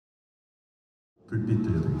불빛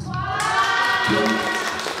들려드리겠습니다.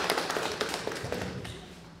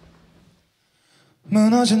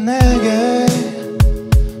 무너진 내게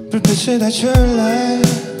불빛이 돼줄래.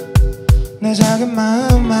 내 작은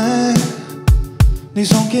마음에 네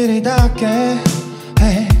손길이 닿게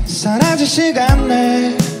hey, 사라질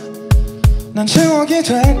시간에 난 추억이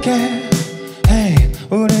될게 hey,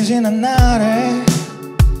 우리 지난 날에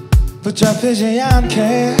붙잡히지 않게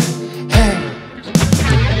hey.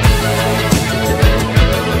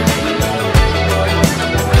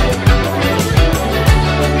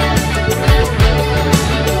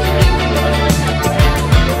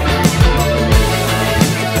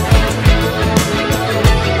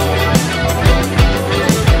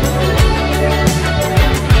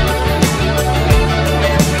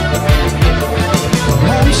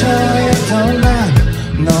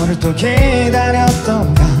 너를 또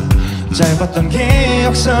기다렸던가. 짧았던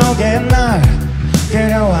기억 속에 날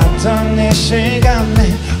그려왔던 이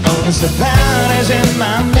시간에 어느새 바래진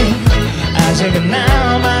맘이 아직은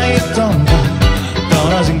남아있던가.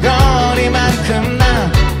 떨어진 거리만큼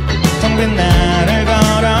난 텅 빈 나를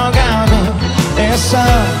걸어가고 있어.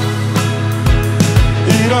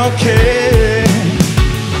 이렇게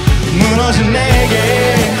무너진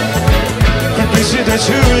내게 불빛이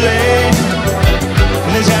돼줄래.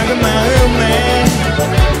 내 작은 마음에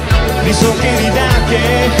네 손길이 닿게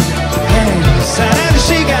hey, 사라질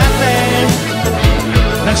시간에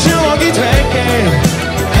난 추억이 될게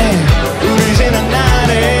hey, 우리 지난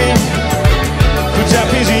날에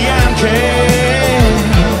붙잡히지 않게.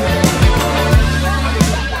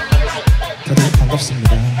 다들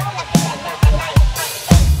반갑습니다.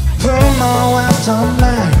 품어왔던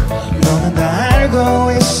날 너는 다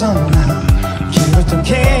알고 있었나. 길었던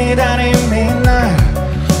기다림이 날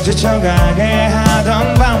지쳐가게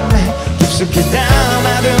하던 밤에 깊숙이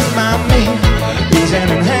담아둔 맘이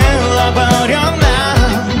이제는 흘러버렸나.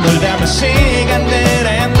 널 담은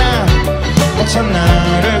시간들에 난 벅찬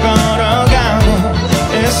나를 걸어가고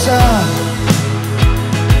있어.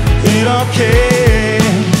 이렇게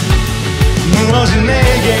무너진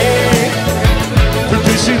내게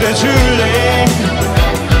불빛이 돼줄래.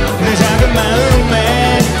 내 작은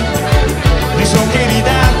마음에 네 손길이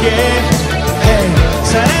닿게 hey,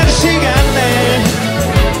 사라질 시간에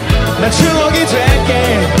난 추억이 될게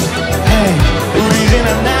hey, 우리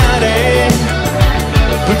지난 날에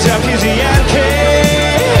붙잡히지 않게.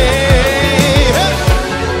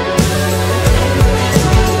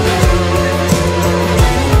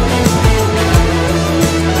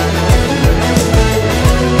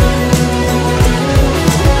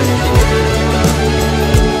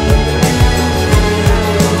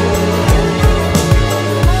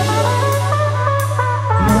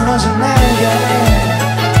 무너진 내게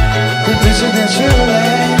불빛이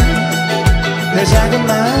돼줄래. 내 작은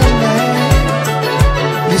마음에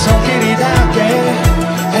네 손길이 닿게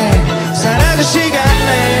hey, 사라질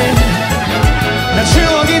시간에 난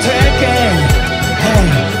추억이 될게 hey,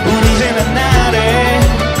 우리 지난 날에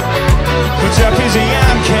붙잡히지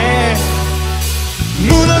않게.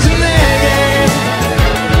 무너진 내게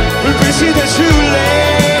불빛이 돼줄래.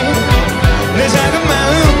 내 작은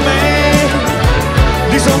마음에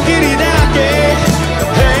네 손길이 닿게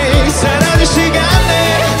hey, 사라질 시간에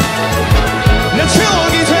난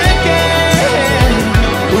추억이 될게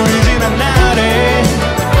우리 지난 날에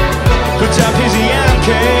붙잡히지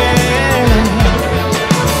않게.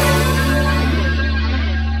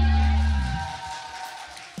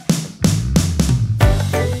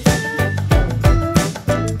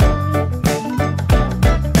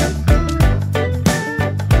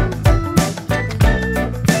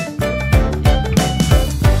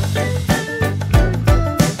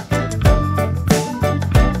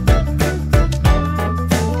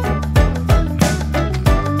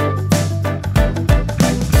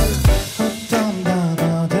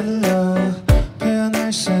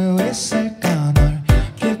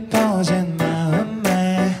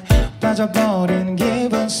 빠져버린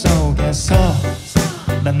기분 속에서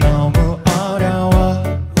난 너무 어려워.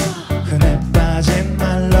 흔해 빠진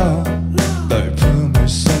말로 널 품을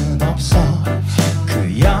순 없어.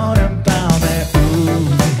 그 여름밤에 우리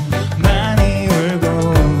많이 울고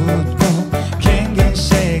웃고 긴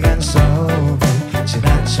시간 속을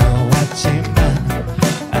지나쳐왔지만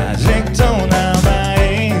아직도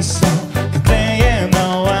남아있어. 그때의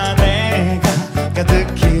너와 내가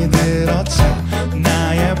가득히 들었죠.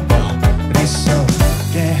 나의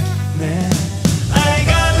머릿속에 I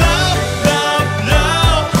got love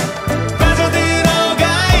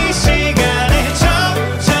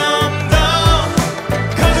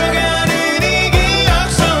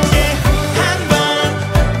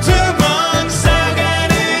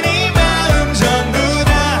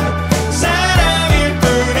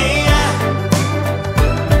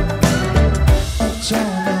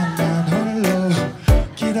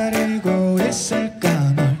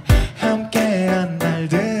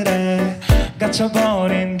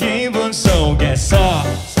갇혀버린 기분 속에서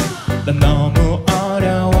난 너무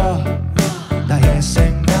어려워. 나의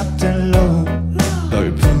생각들로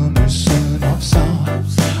널 품을 순 없어.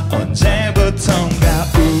 언제부턴가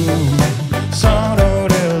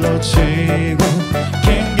서로를 놓치고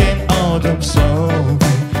긴긴 어둠 속을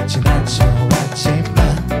지나쳐왔지만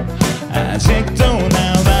아직도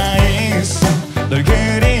남아있어. 널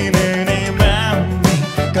그리는 이 마음이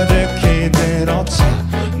가득히 들어차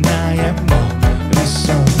나의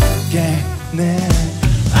머릿속에는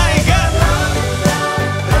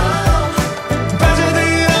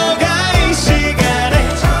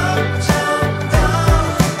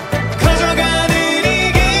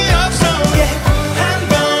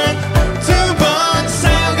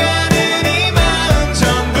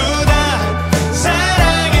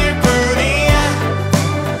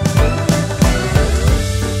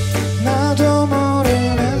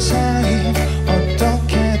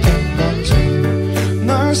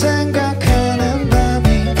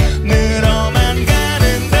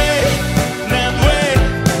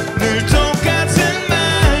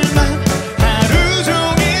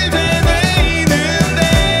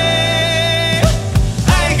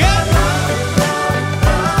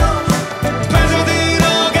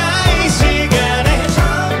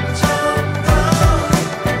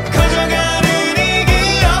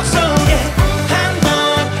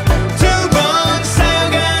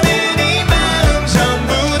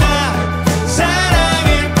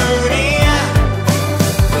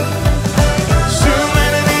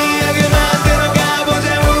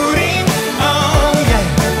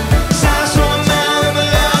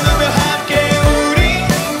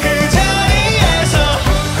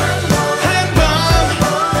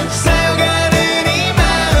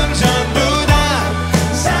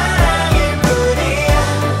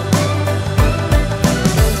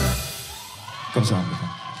감사합니다.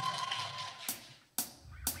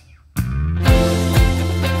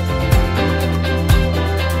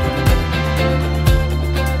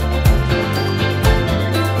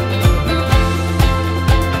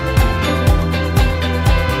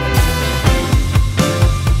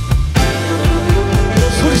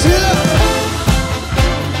 소리 질러!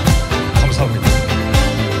 감사합니다.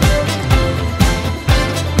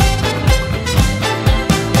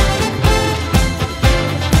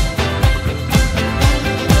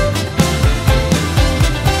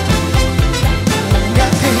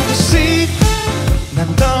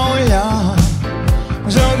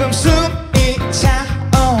 조금 숨이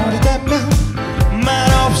차오르 되면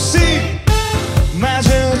말없이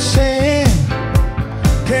마주친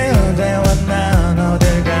그대와 난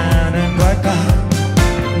어딜 가는 걸까.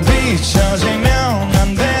 뒤처지면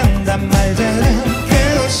안 된단 말들은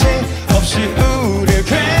끝이 없이 우릴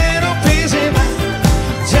괴롭히지만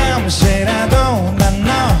잠시라도 난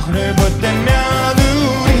너를 붙들면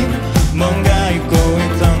우린 뭔가 잊고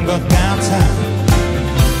있던 것 같아.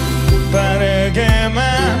 빠르게만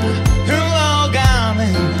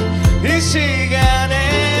흘러가는 이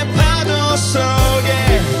시간의 파도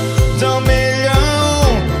속에 더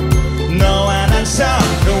밀려온 너와 난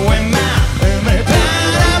서로의 마음을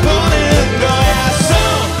바라보는 거야.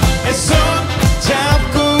 손에 손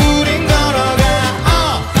잡고 우린 걸어가.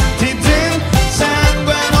 어디든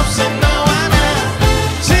상관없어. 너와 나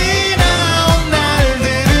지나온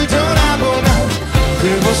날들을 돌아보면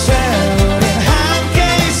그곳에 우린 함께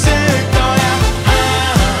있을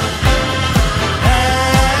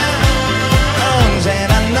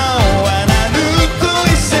언제나 너와 난 웃고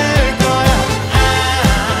있을 거야.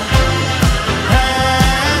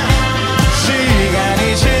 시간이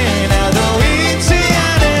지나도 잊지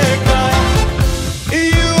않을 거야.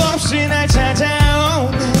 이유 없이 날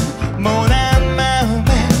찾아오는 모난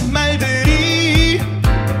마음의 말들이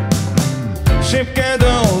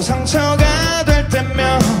쉽게도 상처가 될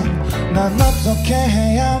때면 난 어떻게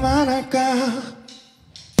해야만 할까.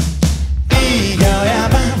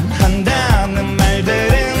 이겨야만 한다는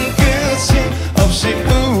말들은 끝이 없이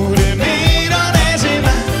우릴 밀어내지만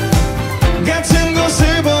같은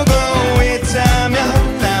곳을 보고 있다면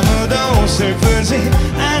아무도 슬프지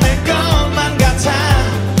않을 것만 같아.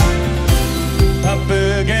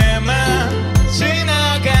 바쁘게만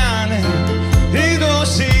지나가는 이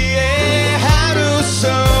도시의 하루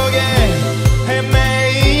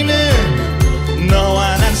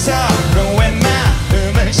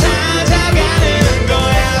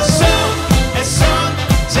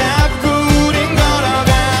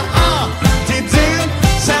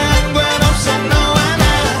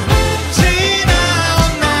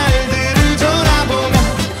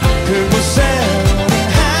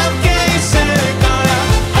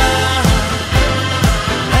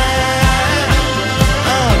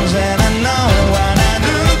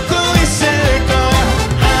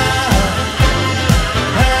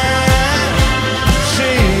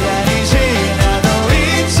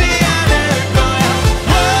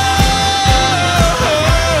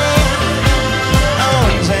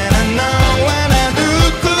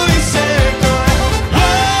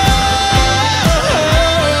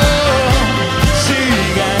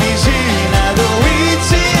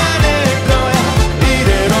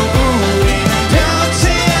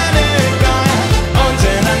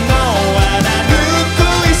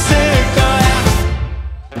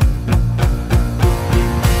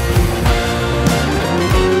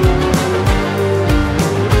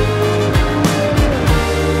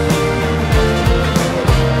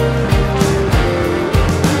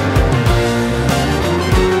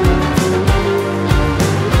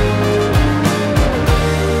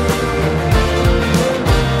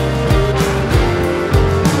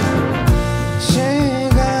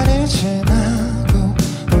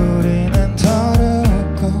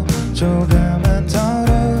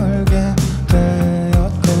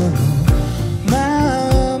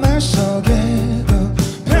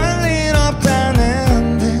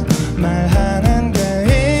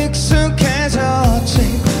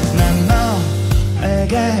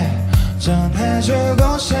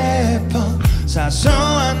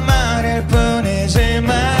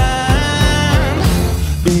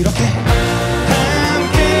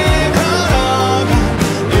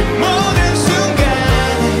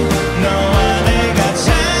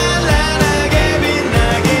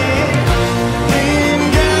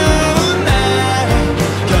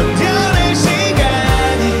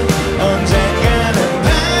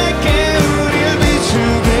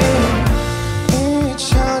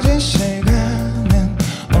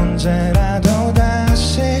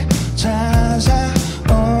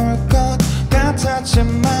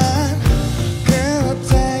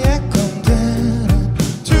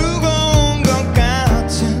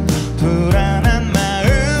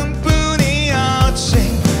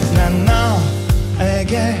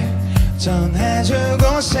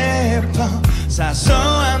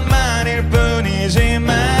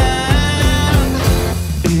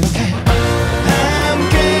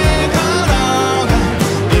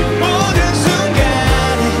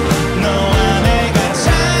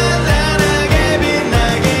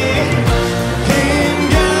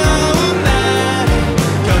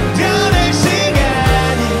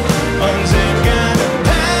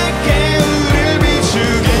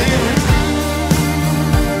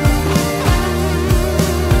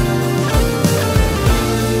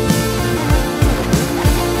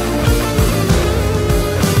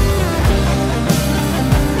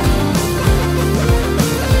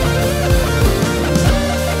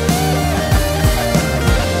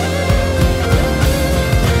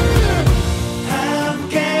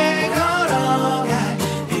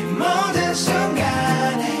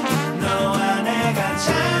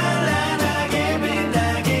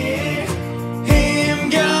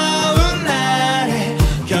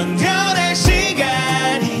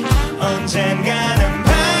나는